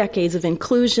despite decades of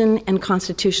inclusion and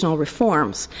constitutional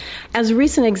reforms. As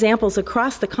recent examples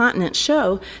across the continent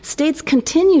show, states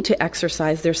continue to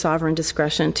exercise their sovereign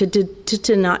discretion to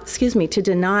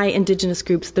deny Indigenous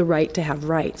groups the right to have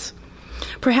rights.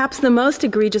 Perhaps the most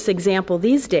egregious example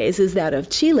these days is that of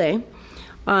Chile,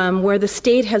 where the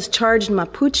state has charged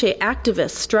Mapuche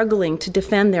activists struggling to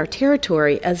defend their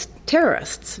territory as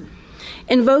terrorists,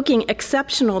 invoking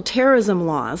exceptional terrorism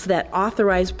laws that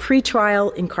authorize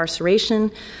pretrial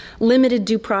incarceration, limited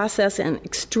due process, and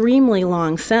extremely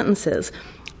long sentences.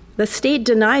 The state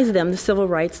denies them the civil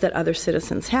rights that other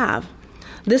citizens have.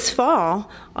 This fall,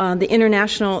 the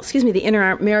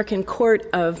Inter-American Court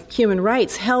of Human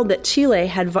Rights held that Chile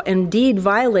had indeed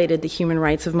violated the human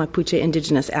rights of Mapuche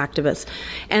indigenous activists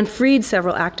and freed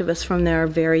several activists from their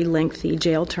very lengthy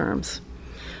jail terms.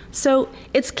 So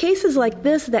it's cases like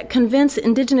this that convince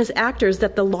Indigenous actors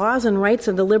that the laws and rights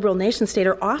of the liberal nation-state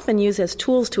are often used as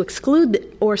tools to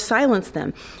exclude or silence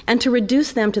them and to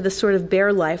reduce them to the sort of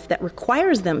bare life that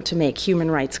requires them to make human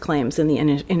rights claims in the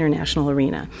international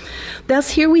arena. Thus,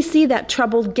 here we see that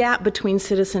troubled gap between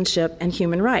citizenship and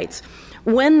human rights.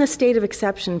 When the state of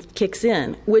exception kicks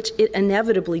in, which it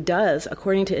inevitably does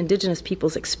according to Indigenous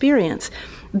people's experience,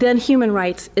 then human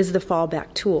rights is the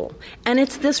fallback tool. And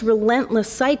it's this relentless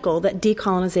cycle that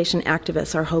decolonization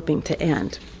activists are hoping to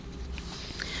end.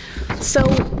 So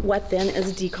what then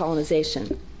is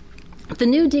decolonization? The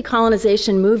new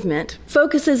decolonization movement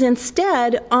focuses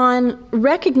instead on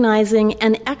recognizing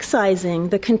and excising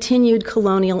the continued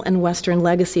colonial and Western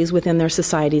legacies within their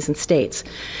societies and states.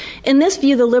 In this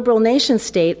view, the liberal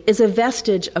nation-state is a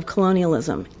vestige of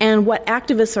colonialism, and what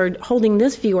activists are holding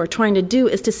this view are trying to do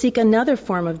is to seek another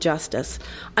form of justice,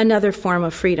 another form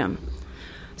of freedom.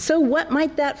 So what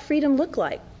might that freedom look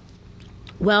like?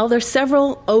 Well, there's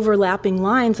several overlapping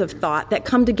lines of thought that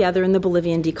come together in the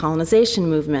Bolivian decolonization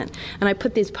movement. And I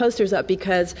put these posters up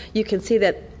because you can see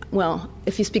that, well,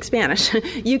 if you speak Spanish,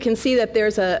 you can see that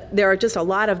there are just a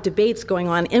lot of debates going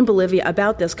on in Bolivia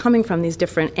about this coming from these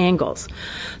different angles.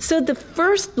 So the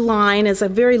first line is a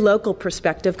very local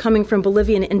perspective coming from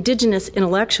Bolivian indigenous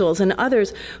intellectuals and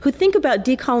others who think about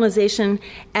decolonization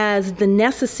as the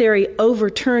necessary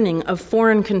overturning of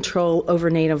foreign control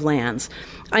over native lands.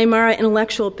 Aymara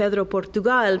intellectual Pedro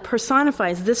Portugal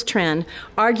personifies this trend,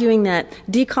 arguing that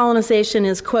decolonization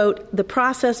is, quote, the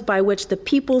process by which the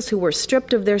peoples who were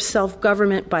stripped of their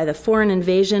self-government by the foreign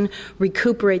invasion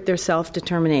recuperate their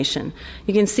self-determination.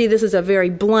 You can see this is a very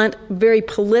blunt, very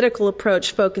political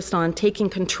approach focused on taking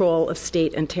control of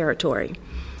state and territory.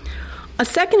 A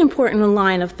second important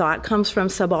line of thought comes from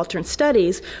subaltern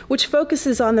studies, which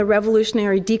focuses on the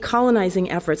revolutionary decolonizing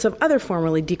efforts of other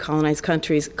formerly colonized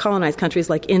countries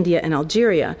like India and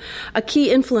Algeria. A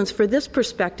key influence for this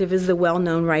perspective is the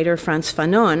well-known writer Frantz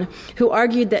Fanon, who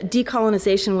argued that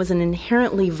decolonization was an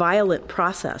inherently violent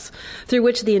process through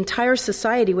which the entire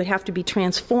society would have to be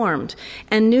transformed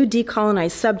and new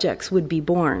decolonized subjects would be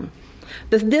born.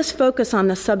 This focus on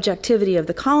the subjectivity of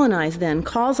the colonized, then,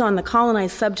 calls on the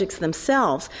colonized subjects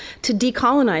themselves to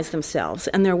decolonize themselves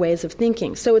and their ways of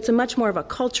thinking. So it's a much more of a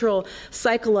cultural,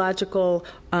 psychological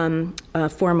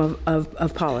form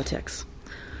of politics.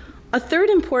 A third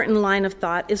important line of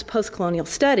thought is post-colonial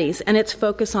studies and its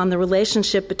focus on the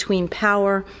relationship between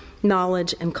power,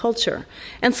 knowledge, and culture.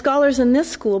 And scholars in this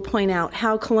school point out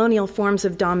how colonial forms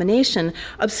of domination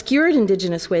obscured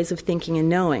indigenous ways of thinking and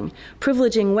knowing,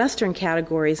 privileging Western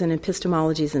categories and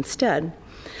epistemologies instead.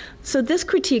 So this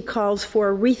critique calls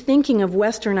for a rethinking of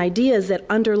Western ideas that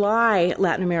underlie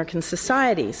Latin American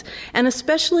societies, and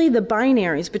especially the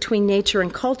binaries between nature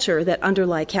and culture that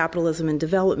underlie capitalism and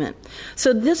development.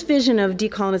 So this vision of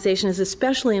decolonization is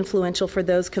especially influential for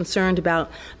those concerned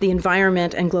about the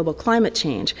environment and global climate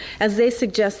change, as they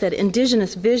suggest that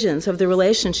indigenous visions of the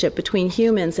relationship between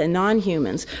humans and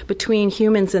non-humans, between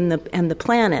humans and the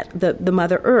planet, the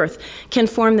Mother Earth, can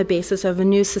form the basis of a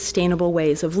new sustainable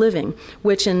ways of living,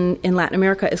 which in Latin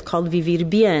America is called vivir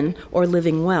bien, or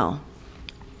living well.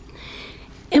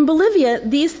 In Bolivia,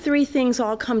 these three things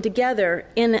all come together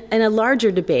in a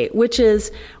larger debate, which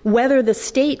is whether the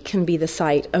state can be the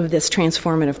site of this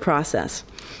transformative process.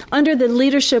 Under the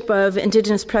leadership of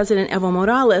Indigenous President Evo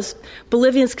Morales,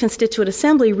 Bolivia's Constituent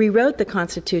Assembly rewrote the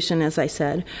Constitution, as I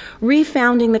said,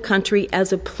 refounding the country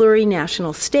as a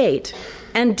plurinational state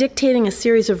and dictating a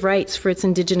series of rights for its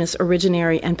indigenous,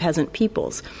 originary, and peasant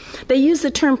peoples. They use the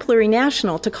term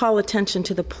plurinational to call attention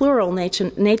to the plural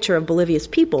nature of Bolivia's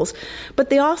peoples, but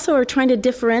they also are trying to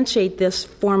differentiate this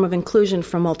form of inclusion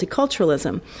from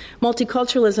multiculturalism.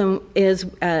 Multiculturalism is,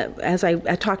 as I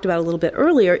talked about a little bit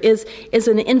earlier, is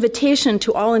an invitation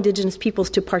to all indigenous peoples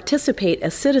to participate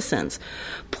as citizens.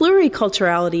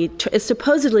 Pluriculturality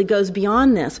supposedly goes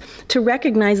beyond this to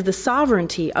recognize the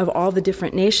sovereignty of all the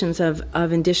different nations of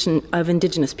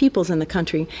indigenous peoples in the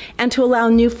country and to allow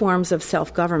new forms of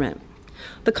self-government.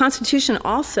 The Constitution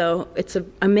also, it's an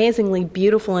amazingly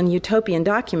beautiful and utopian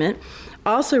document,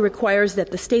 also requires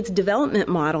that the state's development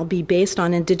model be based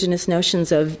on indigenous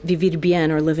notions of vivir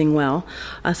bien, or living well,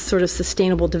 a sort of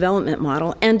sustainable development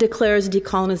model, and declares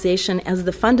decolonization as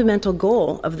the fundamental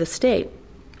goal of the state.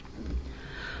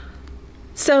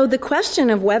 So the question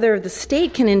of whether the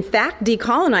state can in fact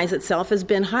decolonize itself has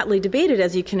been hotly debated,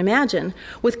 as you can imagine,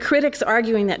 with critics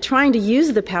arguing that trying to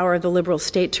use the power of the liberal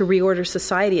state to reorder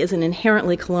society is an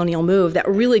inherently colonial move that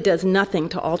really does nothing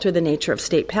to alter the nature of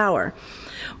state power.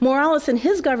 Morales and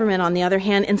his government, on the other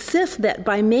hand, insist that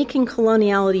by making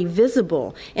coloniality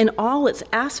visible in all its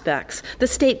aspects, the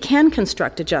state can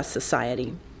construct a just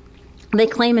society. They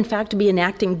claim, in fact, to be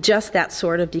enacting just that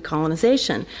sort of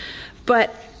decolonization.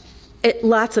 But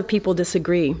lots of people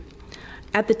disagree.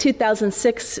 At the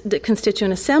 2006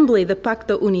 Constituent Assembly, the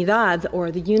Pacto Unidad,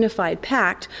 or the Unified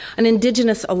Pact, an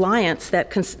indigenous alliance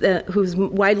who's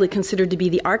widely considered to be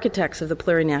the architects of the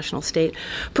plurinational state,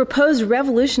 proposed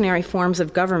revolutionary forms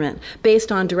of government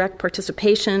based on direct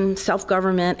participation,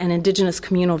 self-government, and indigenous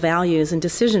communal values and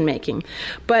decision-making.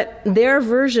 But their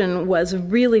version was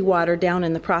really watered down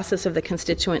in the process of the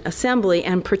Constituent Assembly,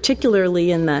 and particularly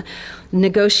in the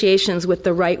negotiations with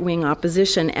the right-wing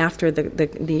opposition after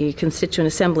the Constituent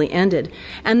Assembly ended.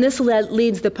 And this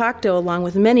leads the Pacto, along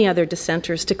with many other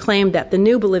dissenters, to claim that the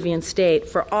new Bolivian state,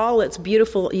 for all its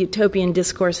beautiful utopian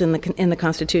discourse in the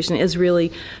Constitution, is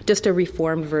really just a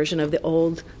reformed version of the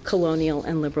old colonial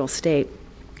and liberal state.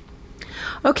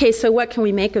 Okay, so what can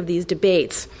we make of these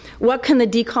debates? What can the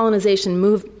decolonization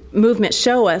movement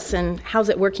show us, and how's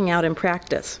it working out in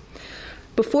practice?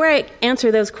 Before I answer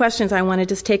those questions, I want to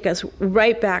just take us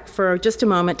right back for just a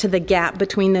moment to the gap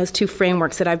between those two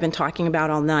frameworks that I've been talking about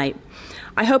all night.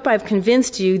 I hope I've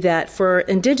convinced you that for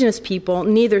indigenous people,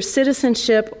 neither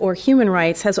citizenship or human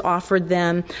rights has offered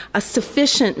them a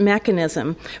sufficient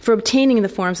mechanism for obtaining the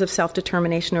forms of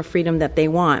self-determination or freedom that they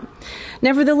want.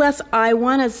 Nevertheless, I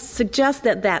want to suggest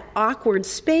that that awkward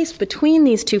space between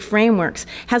these two frameworks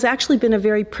has actually been a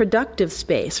very productive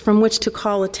space from which to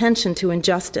call attention to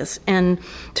injustice and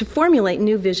to formulate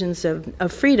new visions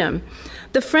of freedom.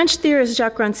 The French theorist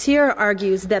Jacques Rancière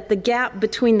argues that the gap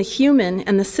between the human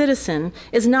and the citizen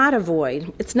is not a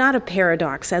void. It's not a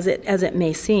paradox, as it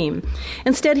may seem.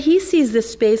 Instead, he sees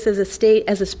this space as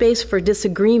a space for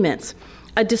disagreements,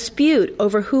 a dispute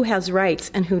over who has rights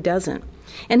and who doesn't.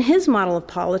 And his model of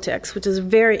politics, which is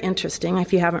very interesting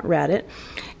if you haven't read it,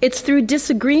 it's through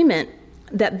disagreement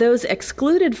that those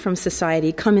excluded from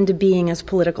society come into being as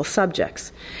political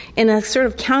subjects. In a sort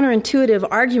of counterintuitive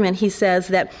argument, he says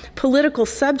that political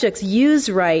subjects use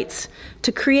rights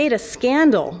to create a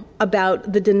scandal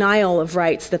about the denial of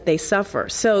rights that they suffer.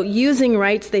 So using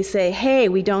rights, they say, hey,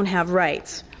 we don't have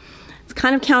rights. It's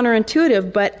kind of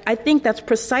counterintuitive, but I think that's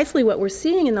precisely what we're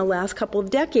seeing in the last couple of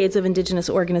decades of indigenous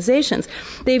organizations.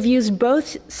 They've used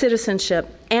both citizenship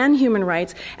and human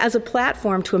rights as a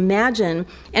platform to imagine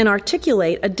and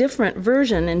articulate a different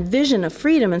version and vision of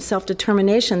freedom and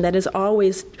self-determination that has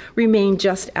always remained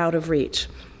just out of reach.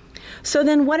 So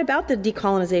then what about the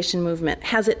decolonization movement?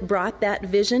 Has it brought that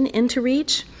vision into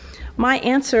reach? My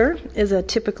answer is a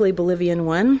typically Bolivian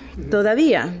one,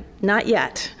 todavía, not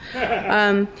yet.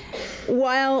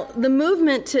 While the move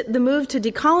to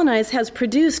decolonize has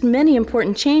produced many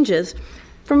important changes,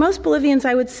 for most Bolivians,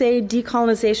 I would say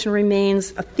decolonization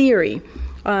remains a theory,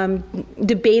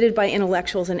 debated by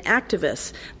intellectuals and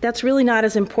activists. That's really not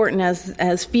as important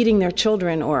as feeding their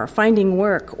children or finding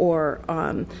work or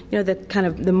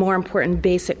the more important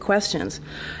basic questions.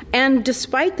 And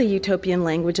despite the utopian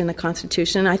language in the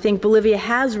Constitution, I think Bolivia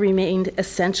has remained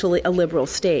essentially a liberal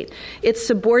state. It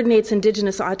subordinates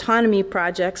indigenous autonomy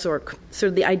projects, or sort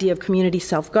of the idea of community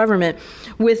self-government,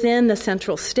 within the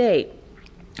central state.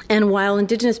 And while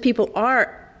indigenous people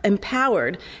are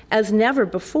empowered as never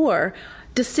before,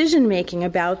 decision-making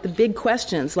about the big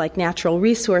questions like natural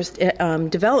resource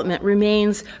development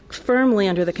remains firmly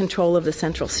under the control of the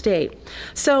central state.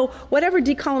 So whatever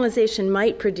decolonization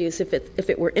might produce if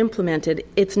it were implemented,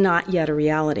 it's not yet a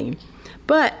reality.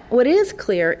 But what is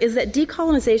clear is that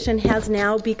decolonization has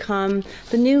now become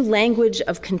the new language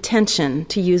of contention,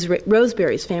 to use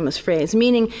Roseberry's famous phrase,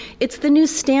 meaning it's the new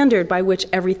standard by which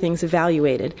everything's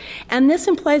evaluated. And this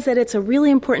implies that it's a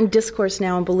really important discourse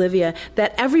now in Bolivia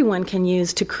that everyone can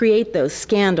use to create those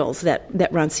scandals that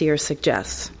Rancière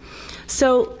suggests.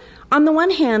 So, on the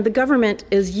one hand, the government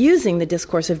is using the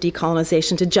discourse of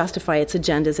decolonization to justify its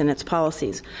agendas and its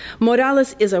policies.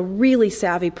 Morales is a really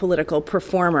savvy political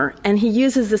performer, and he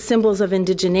uses the symbols of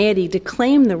indigeneity to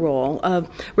claim the role of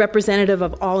representative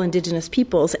of all indigenous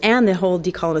peoples and the whole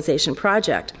decolonization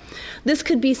project. This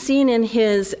could be seen in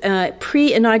his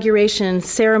pre-inauguration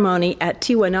ceremony at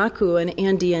Tiwanaku, an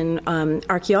Andean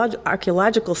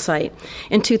archaeological site,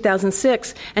 in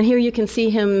 2006. And here you can see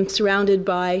him surrounded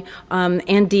by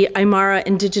Aymara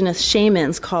indigenous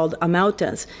shamans called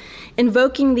amautas,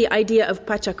 invoking the idea of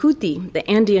Pachacuti, the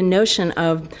Andean notion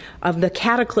of the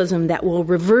cataclysm that will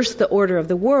reverse the order of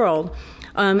the world.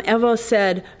 Evo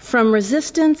said, "From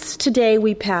resistance today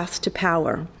we pass to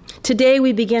power. Today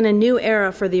we begin a new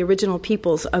era for the original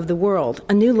peoples of the world,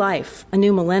 a new life, a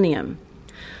new millennium."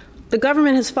 The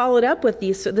government has followed up with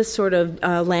this sort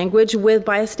of language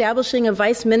by establishing a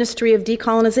vice ministry of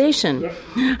decolonization.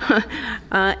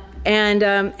 And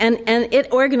it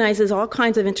organizes all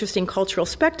kinds of interesting cultural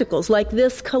spectacles, like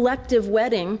this collective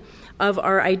wedding of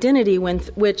our identity,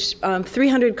 which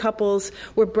 300 couples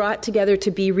were brought together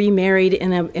to be remarried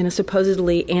in a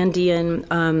supposedly Andean,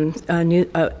 an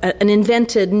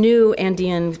invented new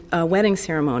Andean wedding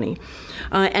ceremony.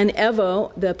 And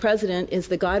Evo, the president, is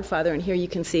the godfather, and here you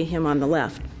can see him on the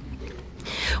left.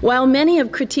 While many have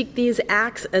critiqued these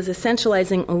acts as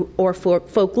essentializing or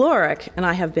folkloric, and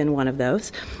I have been one of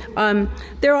those,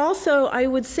 they're also, I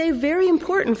would say, very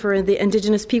important for the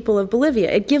indigenous people of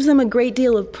Bolivia. It gives them a great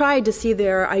deal of pride to see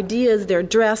their ideas, their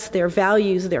dress, their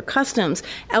values, their customs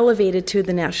elevated to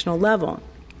the national level.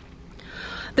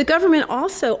 The government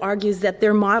also argues that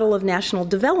their model of national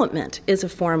development is a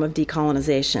form of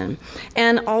decolonization.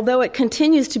 And although it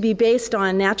continues to be based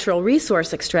on natural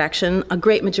resource extraction, a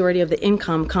great majority of the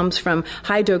income comes from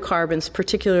hydrocarbons,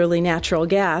 particularly natural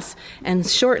gas, and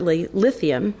shortly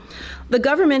lithium, the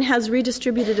government has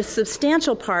redistributed a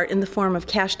substantial part in the form of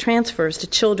cash transfers to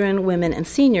children, women, and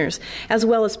seniors, as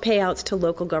well as payouts to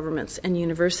local governments and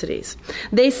universities.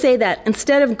 They say that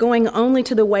instead of going only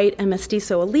to the white and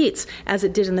mestizo elites, as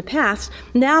it did in the past,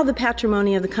 now the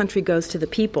patrimony of the country goes to the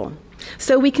people.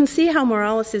 So we can see how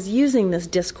Morales is using this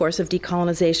discourse of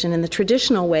decolonization in the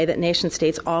traditional way that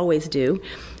nation-states always do,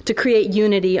 to create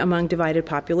unity among divided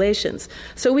populations.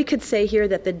 So we could say here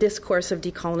that the discourse of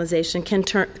decolonization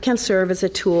can serve as a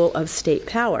tool of state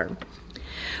power.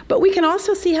 But we can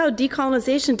also see how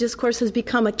decolonization discourse has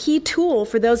become a key tool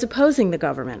for those opposing the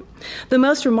government. The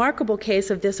most remarkable case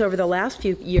of this over the last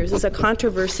few years is a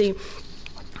controversy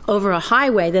over a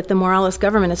highway that the Morales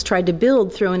government has tried to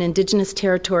build through an indigenous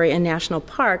territory and national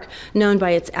park known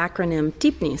by its acronym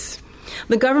TIPNIS.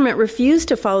 The government refused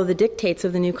to follow the dictates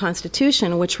of the new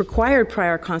Constitution, which required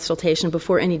prior consultation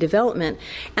before any development,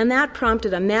 and that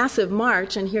prompted a massive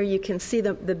march, and here you can see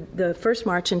the first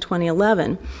march in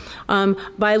 2011,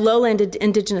 by lowland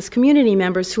Indigenous community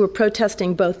members who were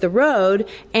protesting both the road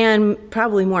and,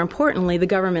 probably more importantly, the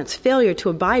government's failure to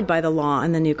abide by the law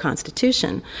and the new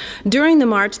Constitution. During the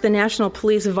march, the National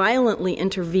Police violently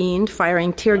intervened,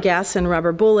 firing tear gas and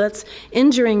rubber bullets,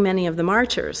 injuring many of the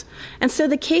marchers. And so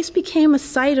the case became a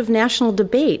site of national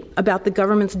debate about the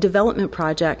government's development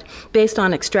project based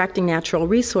on extracting natural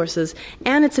resources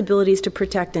and its abilities to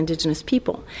protect Indigenous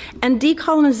people. And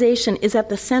decolonization is at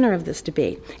the center of this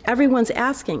debate. Everyone's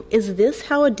asking, is this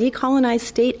how a decolonized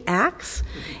state acts?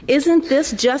 Isn't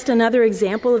this just another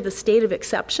example of the state of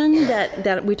exception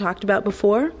that we talked about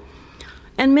before?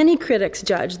 And many critics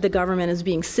judge the government as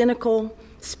being cynical,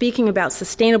 speaking about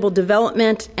sustainable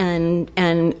development and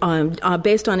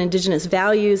based on Indigenous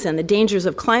values and the dangers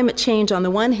of climate change on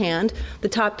the one hand. The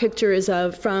top picture is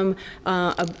from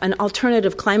an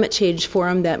alternative climate change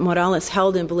forum that Morales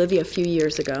held in Bolivia a few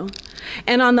years ago.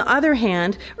 And on the other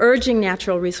hand, urging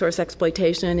natural resource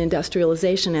exploitation and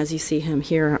industrialization, as you see him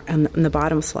here in the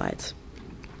bottom slides.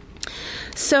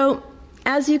 So,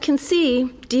 as you can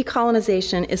see,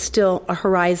 decolonization is still a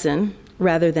horizon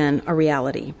rather than a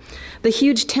reality. The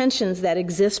huge tensions that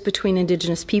exist between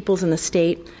Indigenous peoples and the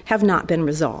state have not been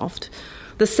resolved.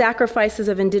 The sacrifices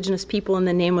of Indigenous people in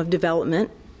the name of development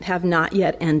have not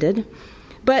yet ended.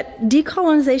 But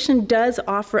decolonization does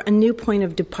offer a new point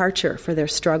of departure for their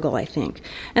struggle, I think.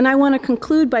 And I want to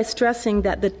conclude by stressing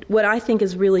that what I think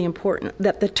is really important,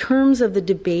 that the terms of the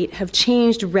debate have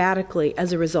changed radically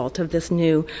as a result of this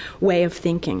new way of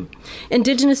thinking.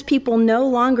 Indigenous people no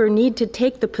longer need to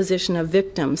take the position of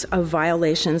victims of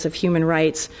violations of human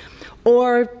rights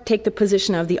or take the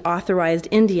position of the authorized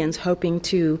Indians hoping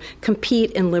to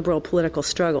compete in liberal political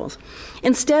struggles.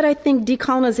 Instead, I think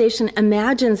decolonization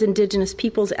imagines Indigenous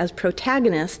peoples as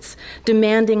protagonists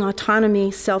demanding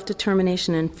autonomy,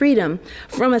 self-determination, and freedom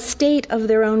from a state of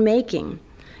their own making.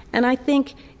 And I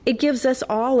think it gives us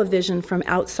all a vision from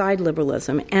outside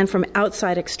liberalism and from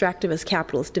outside extractivist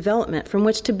capitalist development from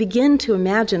which to begin to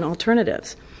imagine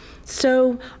alternatives.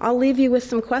 So I'll leave you with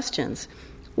some questions.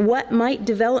 What might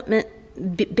development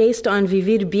based on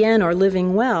vivir bien, or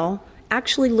living well,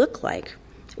 actually look like?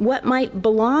 What might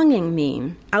belonging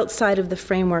mean outside of the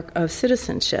framework of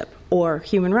citizenship or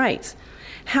human rights?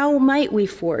 How might we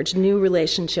forge new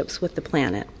relationships with the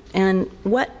planet? And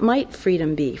what might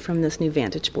freedom be from this new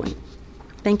vantage point?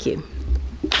 Thank you.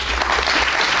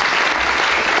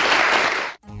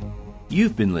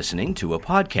 You've been listening to a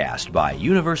podcast by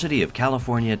University of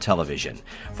California Television.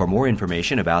 For more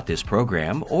information about this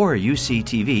program or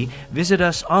UCTV, visit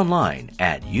us online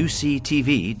at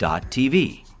uctv.tv.